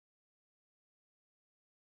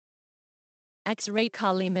X-ray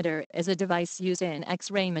collimator is a device used in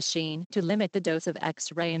X-ray machine to limit the dose of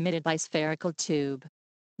X-ray emitted by spherical tube.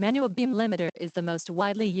 Manual beam limiter is the most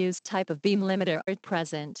widely used type of beam limiter at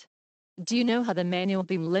present. Do you know how the manual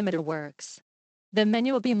beam limiter works? The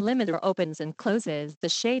manual beam limiter opens and closes the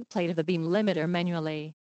shade plate of the beam limiter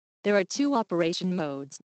manually. There are two operation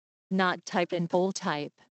modes: knot type and pole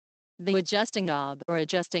type. The adjusting knob or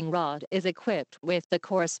adjusting rod is equipped with the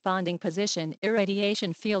corresponding position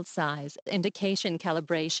irradiation field size indication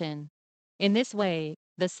calibration. In this way,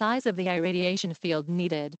 the size of the irradiation field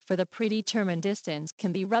needed for the predetermined distance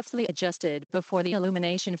can be roughly adjusted before the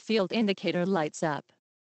illumination field indicator lights up.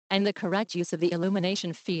 And the correct use of the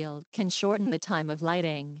illumination field can shorten the time of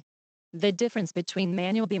lighting. The difference between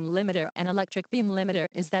manual beam limiter and electric beam limiter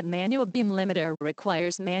is that manual beam limiter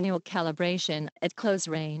requires manual calibration at close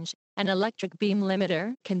range, and electric beam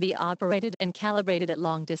limiter can be operated and calibrated at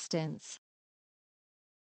long distance.